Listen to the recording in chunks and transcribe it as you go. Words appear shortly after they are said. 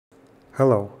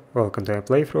Hello, welcome to a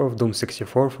playthrough of Doom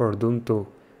 64 for Doom 2.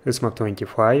 This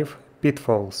Map25,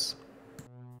 Pitfalls.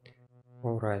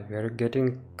 Alright, we're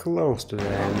getting close to the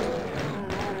end.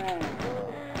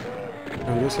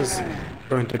 And this is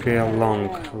going to be a long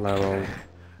level.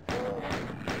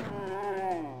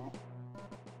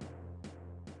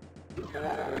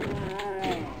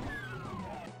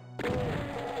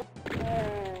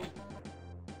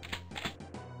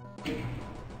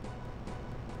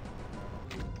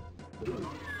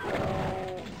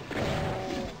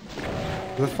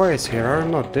 The fights here are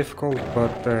not difficult,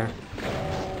 but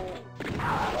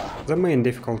the main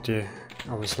difficulty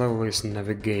of this level is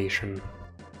navigation.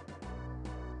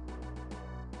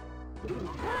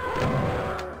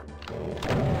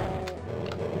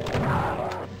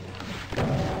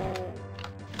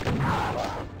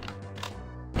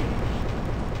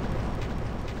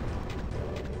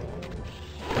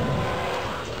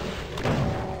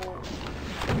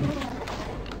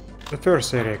 The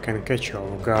first area can catch you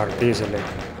off guard easily.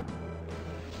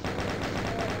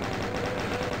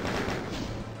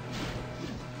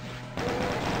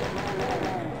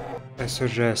 I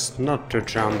suggest not to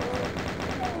jump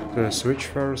to the switch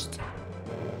first.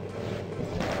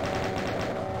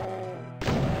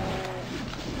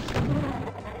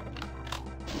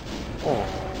 Oh,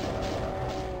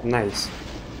 nice.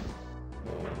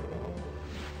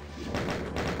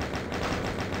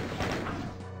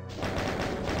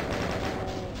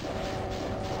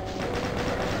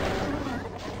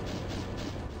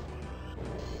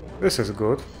 This is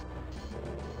good.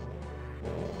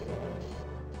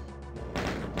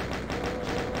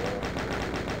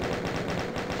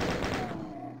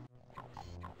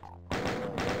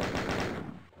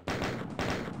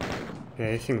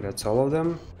 Okay, I think that's all of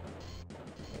them.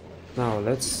 Now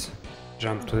let's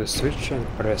jump to the switch and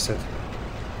press it.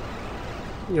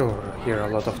 You'll hear a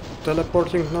lot of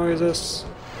teleporting noises.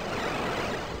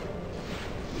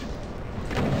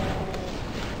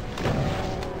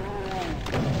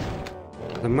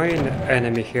 The main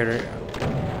enemy here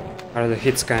are the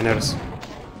hit scanners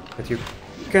that you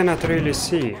cannot really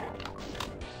see.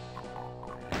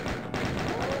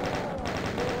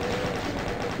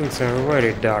 Things are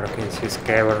very dark in these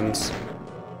caverns.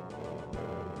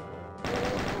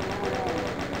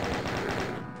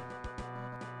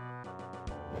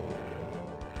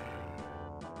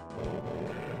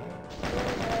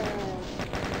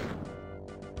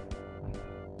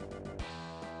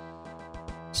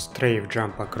 Strafe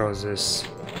jump across this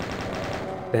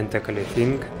tentacly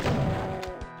thing.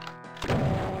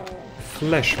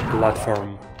 Flash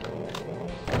platform.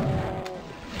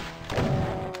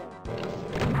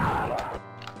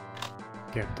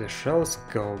 Get the shells,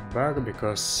 go back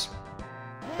because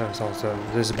there's also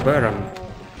this baron.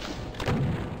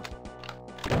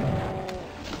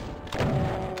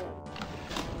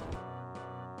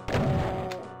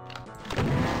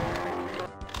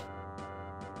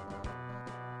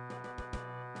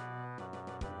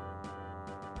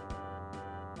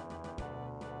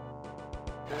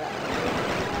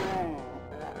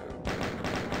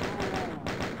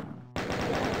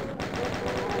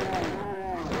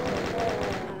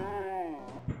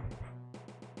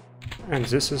 And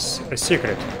this is a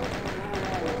secret.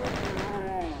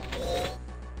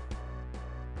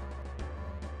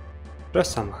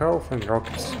 Just some health and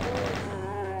rockets.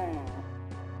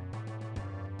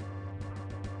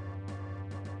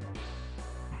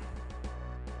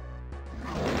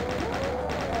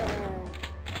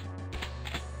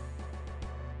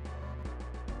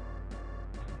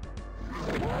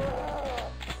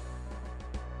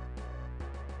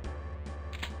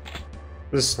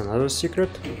 This is another secret.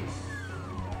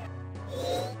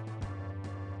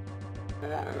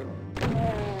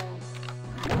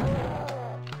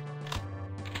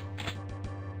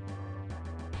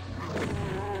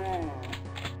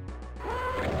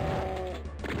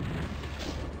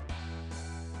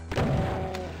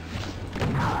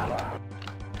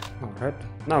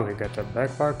 Alright, now we get a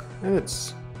backpack and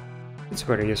it's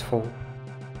very useful.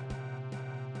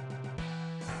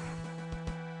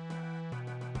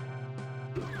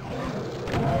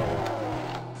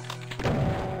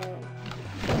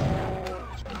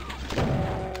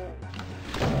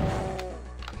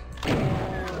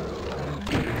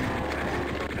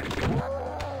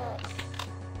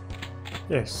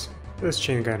 Yes, this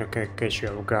chain gun can catch you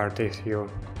off guard if you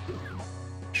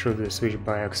shoot the switch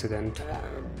by accident.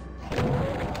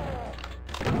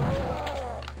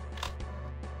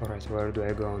 Alright, where do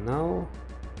I go now?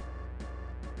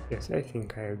 Yes, I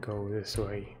think I go this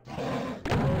way.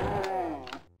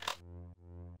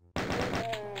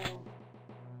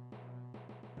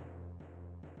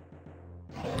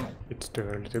 It's to too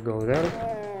early to go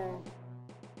there.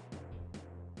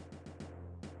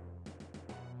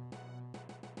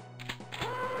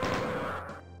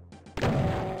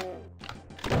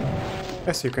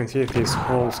 As you can see, these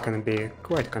holes can be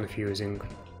quite confusing.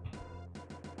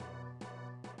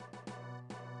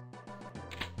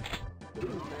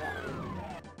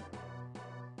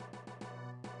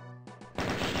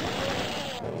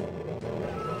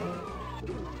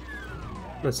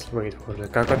 Let's wait for the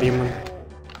Cacodemon.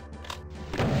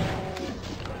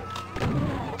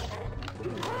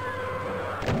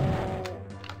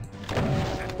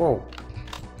 Whoa.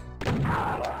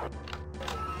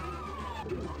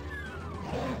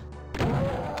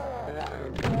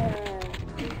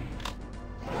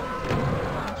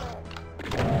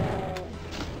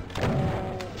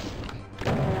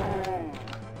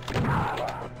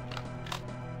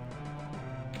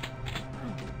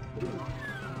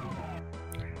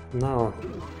 Now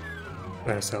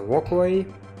there's a walkway.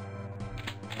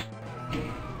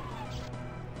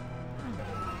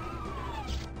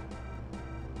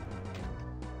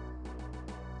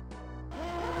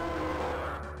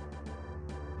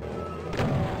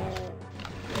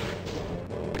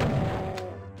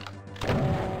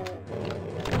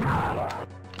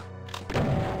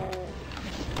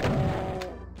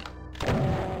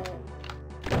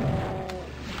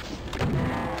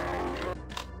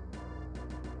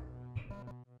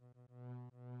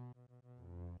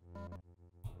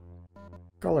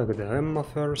 Collect the ammo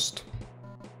first.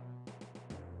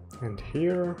 And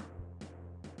here...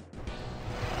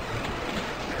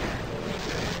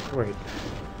 Wait.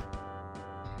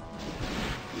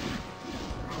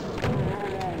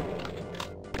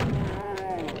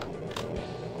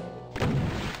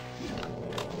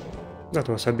 That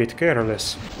was a bit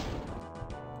careless.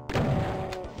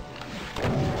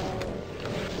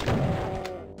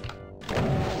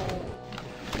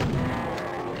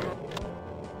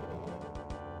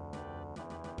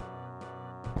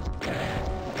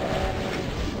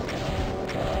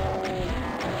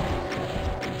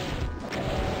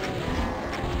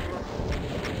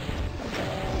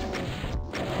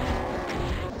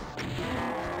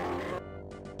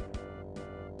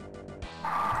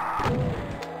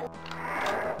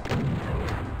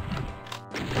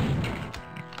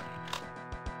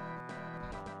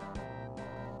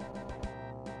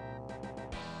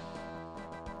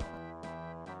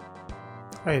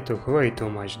 I took way too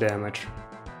much damage.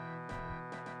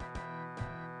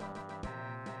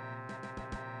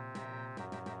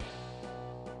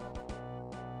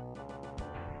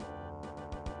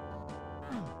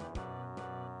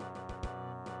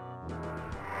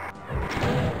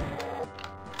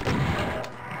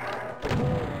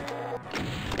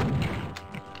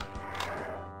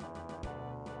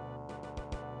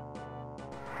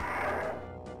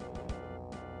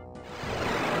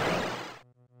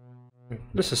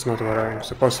 This is not where I'm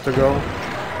supposed to go.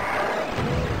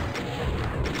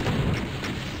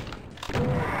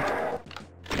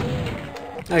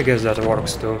 I guess that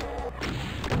works too.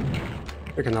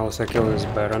 We can also kill this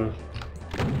Baron.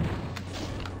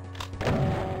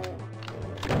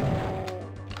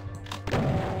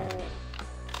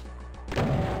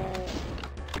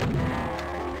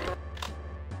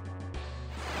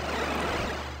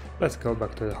 Let's go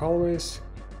back to the hallways.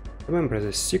 Remember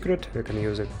this secret, we can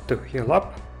use it to heal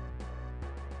up.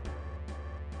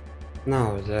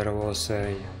 Now there was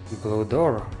a blue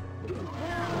door.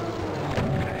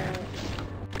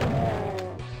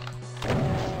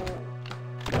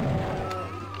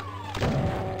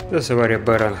 This is a very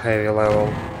Baron heavy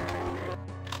level.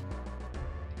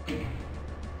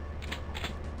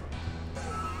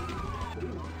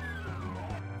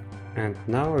 And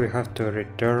now we have to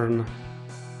return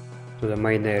to the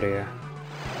main area.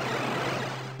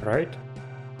 Right?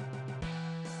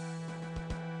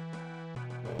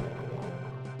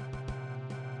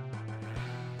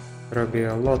 There will be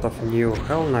a lot of new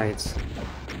Hell Knights.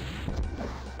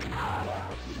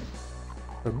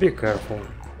 But be careful.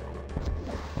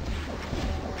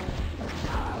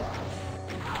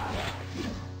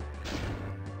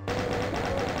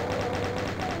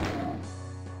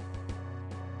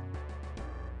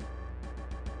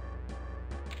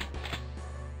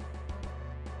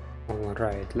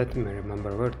 Alright, let me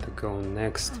remember where to go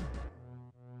next.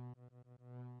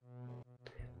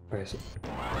 Where is it?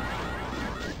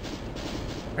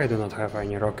 I do not have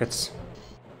any rockets.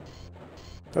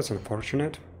 That's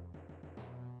unfortunate.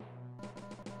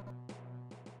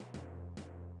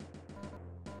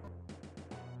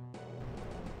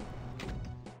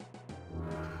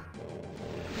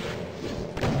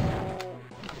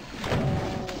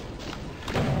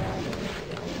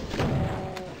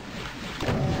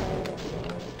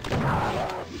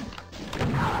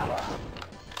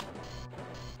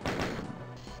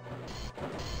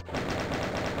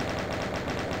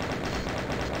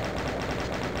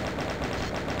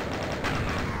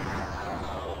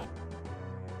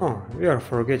 Oh, we are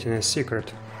forgetting a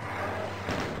secret.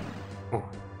 Oh.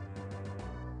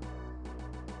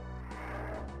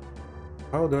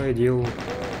 How do I deal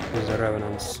with the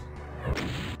revenants?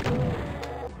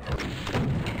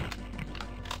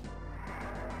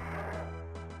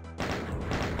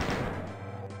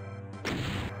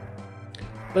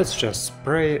 Let's just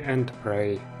pray and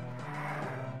pray.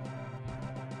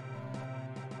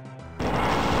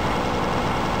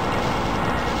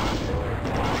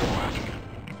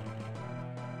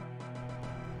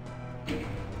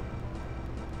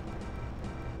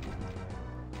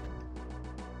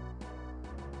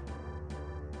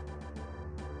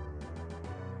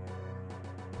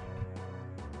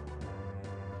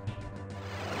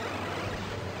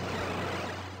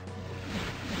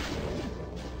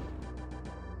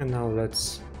 And now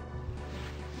let's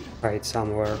fight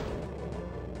somewhere.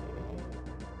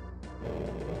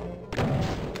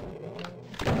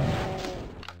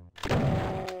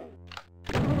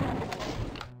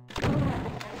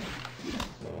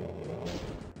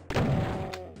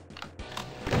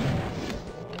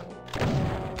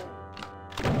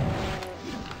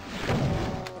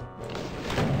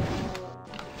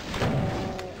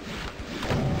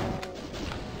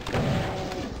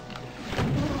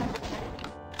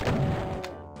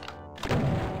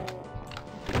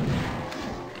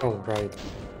 All right.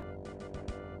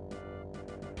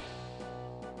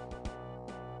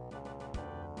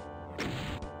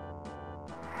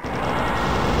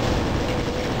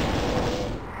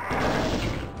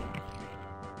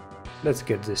 Let's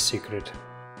get this secret.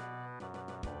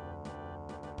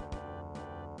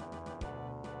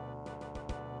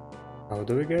 How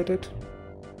do we get it?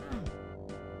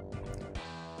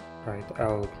 Right,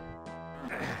 I'll...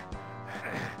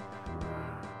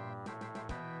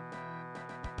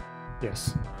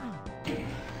 Yes.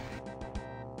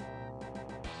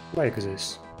 Like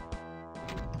this.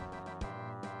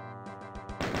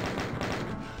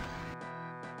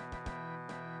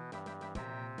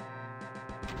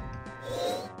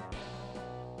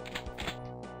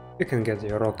 You can get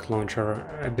the rocket launcher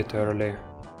a bit early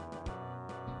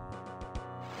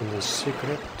in the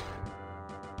secret.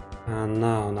 And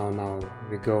now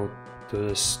we go to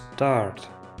the start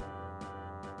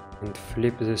and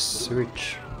flip this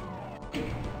switch.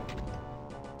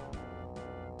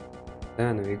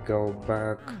 Then we go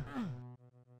back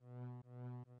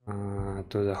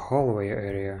to the hallway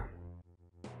area.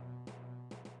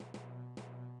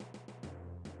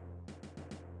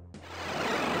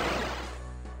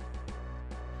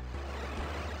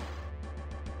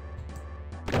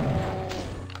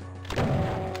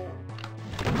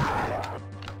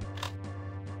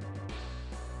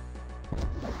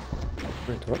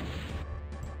 Wait, what?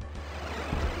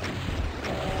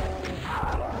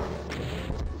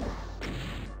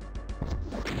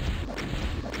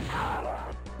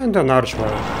 And an archway.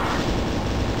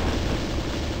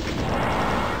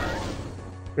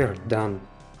 We're done.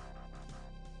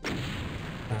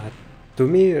 To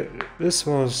me, this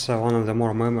was one of the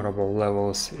more memorable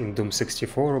levels in Doom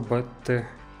 64, but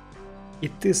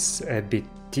it is a bit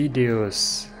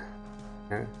tedious.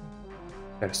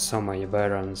 There's so many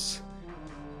barons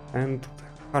and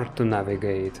hard to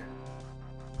navigate.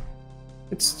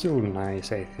 It's still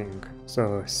nice, I think.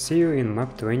 So see you in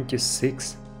map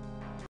 26.